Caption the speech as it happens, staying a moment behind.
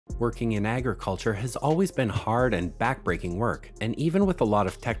Working in agriculture has always been hard and backbreaking work, and even with a lot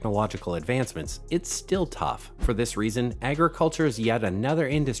of technological advancements, it's still tough. For this reason, agriculture is yet another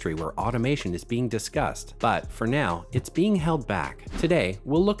industry where automation is being discussed, but for now, it's being held back. Today,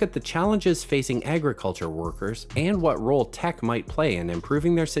 we'll look at the challenges facing agriculture workers and what role tech might play in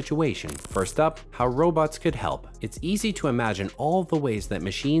improving their situation. First up, how robots could help. It's easy to imagine all the ways that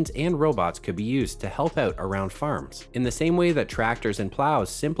machines and robots could be used to help out around farms. In the same way that tractors and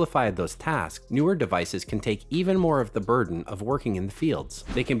plows simplified those tasks, newer devices can take even more of the burden of working in the fields.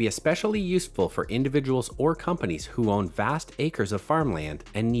 They can be especially useful for individuals or companies who own vast acres of farmland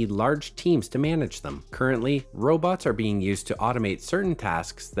and need large teams to manage them. Currently, robots are being used to automate certain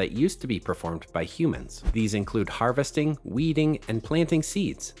tasks that used to be performed by humans. These include harvesting, weeding, and planting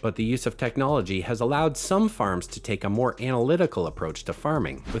seeds, but the use of technology has allowed some farms to take a more analytical approach to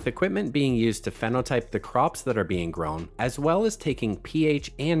farming, with equipment being used to phenotype the crops that are being grown, as well as taking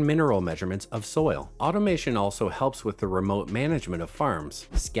pH and mineral measurements of soil. Automation also helps with the remote management of farms.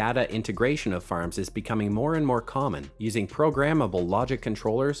 SCADA integration of farms is becoming more and more common. Using programmable logic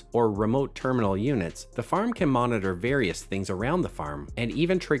controllers or remote terminal units, the farm can monitor various things around the farm and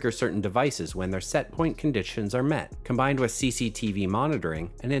even trigger certain devices when their set point conditions are met. Combined with CCTV monitoring,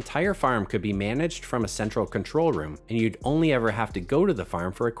 an entire farm could be managed from a central control room, and you'd only ever have to go to the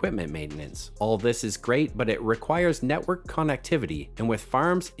farm for equipment maintenance. All this is great, but it requires network connectivity, and with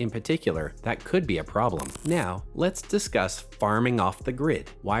farms in particular, that could be a problem. Now, let's discuss farming off the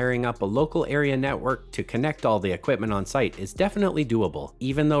grid. Wiring up a local area network to connect all the equipment on site is definitely doable,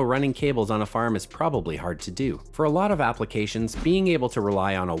 even though running cables on a farm is probably hard to do. For a lot of applications, being able to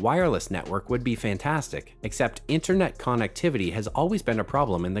rely on a wireless network would be fantastic, except internet connectivity has always been a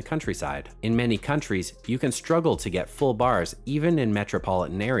problem in the countryside. In many countries, you can struggle to get full bars even in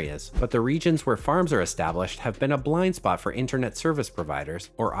metropolitan areas, but the regions where farms are established have been a blind spot for internet service providers,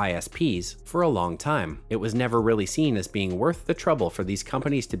 or ISPs, for a long time. It was never really seen as being worth the trouble for these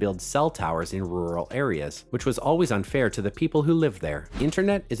companies to build cell towers in rural areas, which was always unfair to the people who live there.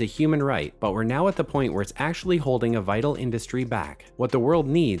 Internet is a human right, but we're now at the point where it's actually holding a vital industry back. What the world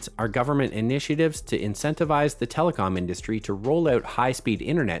needs are government initiatives to incentivize the telecom industry to roll out high-speed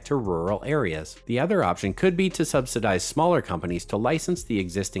internet to rural areas. The other option could be to subsidize smaller companies to license the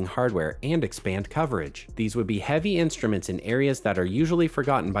existing hardware and expand coverage. These would be heavy instruments in areas that are usually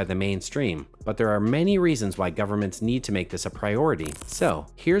forgotten by the mainstream, but there are many reasons why governments need to make this a priority. So,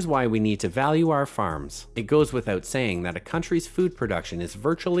 here's why we need to value our farms. It goes without saying that a country's food production is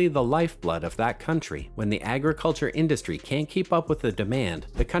virtually the lifeblood of that country. When the agriculture industry can't keep up with the demand,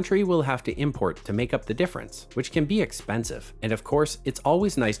 the country will have to import to make up the difference, which can be expensive. And of course, it's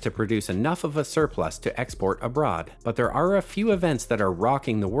always nice to produce enough of a surplus to export abroad. But there are a few events that are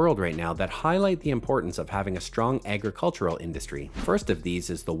rocking the world right now that highlight the importance of having a strong agricultural industry. First of these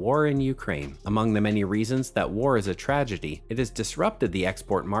is the war in Ukraine. Among the many reasons that war is a tragedy, it has disrupted the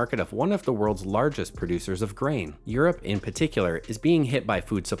export market of one of the world's largest producers of grain. Europe in particular is being hit by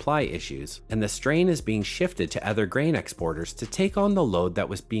food supply issues, and the strain is being shifted to other grain exporters to take on the load that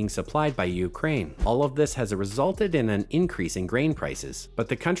was being supplied by Ukraine. All of this has resulted in an increase in grain prices, but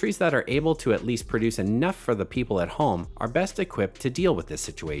the countries that are able to at least produce enough for the people at home are best equipped to deal with this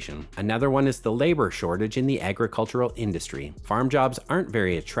situation. Another one is the labor shortage in the agricultural industry. Farm jobs aren't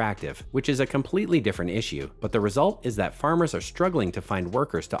very attractive, which is a completely different issue, but the result is that farmers are struggling to find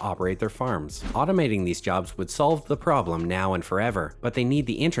workers to operate their farms. Automating these jobs would solve the problem now and forever, but they need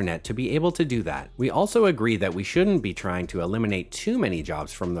the internet to be able to do that. We also agree that we shouldn't be trying to eliminate too many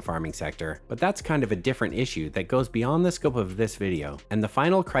jobs from the farming sector, but that's kind of a different issue that goes beyond the scope of this video. And the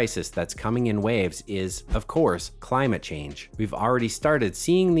final crisis that's coming in waves is, of course, climate change. We've already started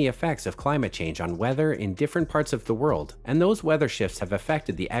seeing the effects of climate change on weather in different parts of the world, and those weather shifts have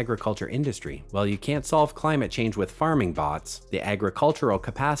affected the agriculture industry. While you can't solve climate change with farming bots, the agricultural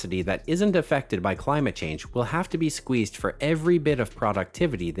capacity that isn't affected by climate change will have to be squeezed for every bit of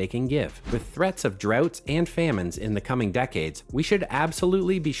productivity they can give. With threats of droughts and famines in the coming decades, we should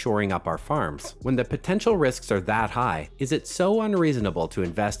absolutely be shoring up our farms. When the potential risks are that high, is it so unreasonable to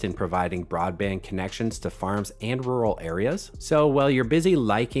invest in providing broadband connections to farms and rural areas? So while you're busy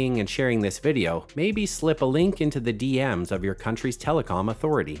liking and sharing this video, maybe slip a link into the DMs of your country's telecom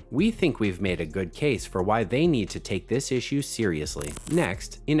authority. We think we've made a good case for why they need to take this issue seriously.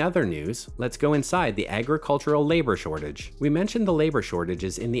 Next, in other news, let's go inside the agricultural labor shortage. We mentioned the labor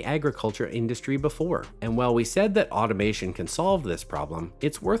shortages in the agriculture industry before, and while we said that automation can solve this problem,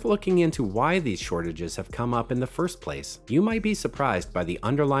 it's worth looking into why these shortages have come up in the first place. You might be surprised by the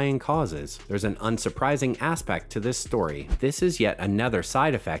underlying causes. There's an unsurprising surprising aspect to this story. This is yet another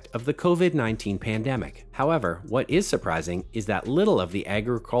side effect of the COVID-19 pandemic. However, what is surprising is that little of the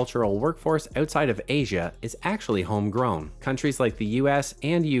agricultural workforce outside of Asia is actually homegrown. Countries like the US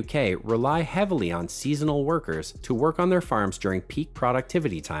and UK rely heavily on seasonal workers to work on their farms during peak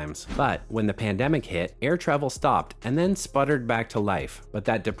productivity times. But when the pandemic hit, air travel stopped and then sputtered back to life. But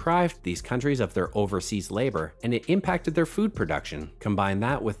that deprived these countries of their overseas labor, and it impacted their food production. Combine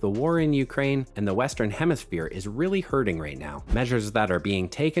that with the war in Ukraine, and the Western Hemisphere is really hurting right now. Measures that are being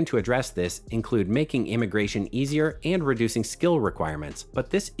taken to address this include making immigration easier and reducing skill requirements, but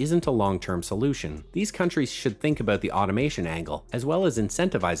this isn't a long-term solution. These countries should think about the automation angle, as well as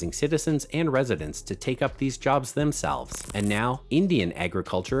incentivizing citizens and residents to take up these jobs themselves. And now, Indian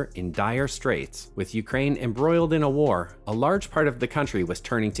agriculture in dire straits. With Ukraine embroiled in a war, a large part of the country was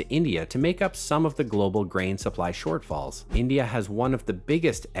turning to India to make up some of the global grain supply shortfalls. India has one of the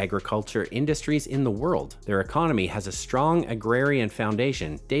biggest agriculture industries in the world. Their economy has a strong agrarian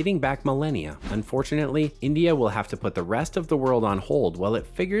foundation dating back millennia. Unfortunately, India will have to put the rest of the world on hold while it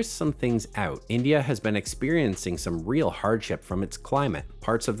figures some things out. India has been experiencing some real hardship from its climate.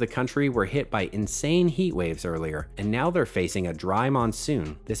 Parts of the country were hit by insane heat waves earlier, and now they're facing a dry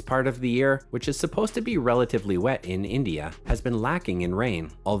monsoon. This part of the year, which is supposed to be relatively wet in India, has been lacking in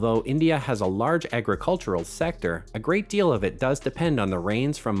rain. Although India has a large agricultural sector, a great deal of it does depend on the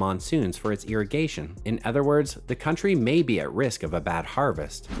rains from monsoons for its irrigation. In other words, the country may be at risk of a bad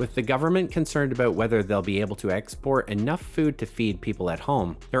harvest. With the government concerned about whether they'll be able to export enough food to feed people at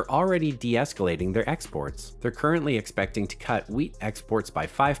home, they're already de-escalating their exports. They're currently expecting to cut wheat exports by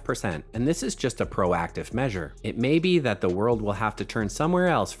 5%, and this is just a proactive measure. It may be that the world will have to turn somewhere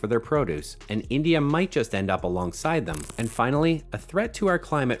else for their produce, and India might just end up alongside them. And finally, a threat to our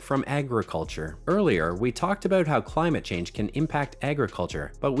climate from agriculture. Earlier, we talked about how climate change can impact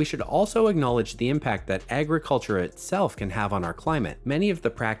agriculture, but we should also acknowledge the impact that agriculture itself can have on our climate. Many of the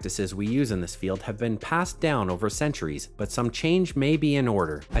practices we use in this field have been passed down over centuries, but some change may be in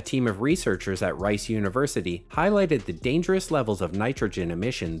order. A team of researchers at Rice University highlighted the dangerous levels of nitrogen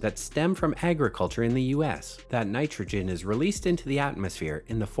emission that stem from agriculture in the US. That nitrogen is released into the atmosphere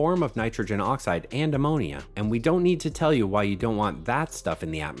in the form of nitrogen oxide and ammonia, and we don't need to tell you why you don't want that stuff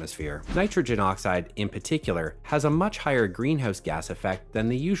in the atmosphere. Nitrogen oxide, in particular, has a much higher greenhouse gas effect than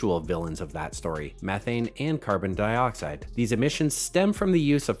the usual villains of that story, methane and carbon dioxide. These emissions stem from the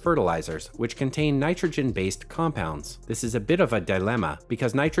use of fertilizers, which contain nitrogen-based compounds. This is a bit of a dilemma,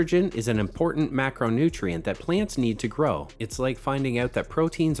 because nitrogen is an important macronutrient that plants need to grow. It's like finding out that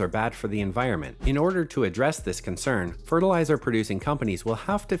proteins are bad for the environment. In order to address this concern, fertilizer-producing companies will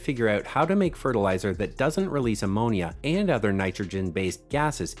have to figure out how to make fertilizer that doesn't release ammonia and other nitrogen-based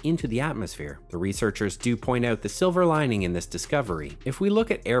gases into the atmosphere. The researchers do point out the silver lining in this discovery. If we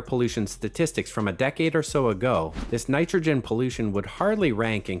look at air pollution statistics from a decade or so ago, this nitrogen pollution would hardly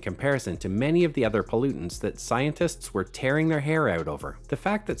rank in comparison to many of the other pollutants that scientists were tearing their hair out over. The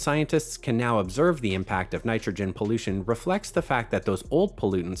fact that scientists can now observe the impact of nitrogen pollution reflects the fact that those old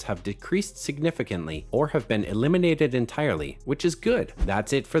pollutants have decreased significantly or have been eliminated entirely, which is good.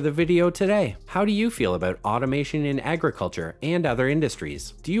 That's it for the video today. How do you feel about automation in agriculture and other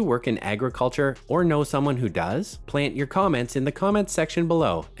industries? Do you work in agriculture or know someone who does? Plant your comments in the comments section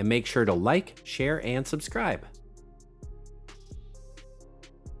below and make sure to like, share, and subscribe.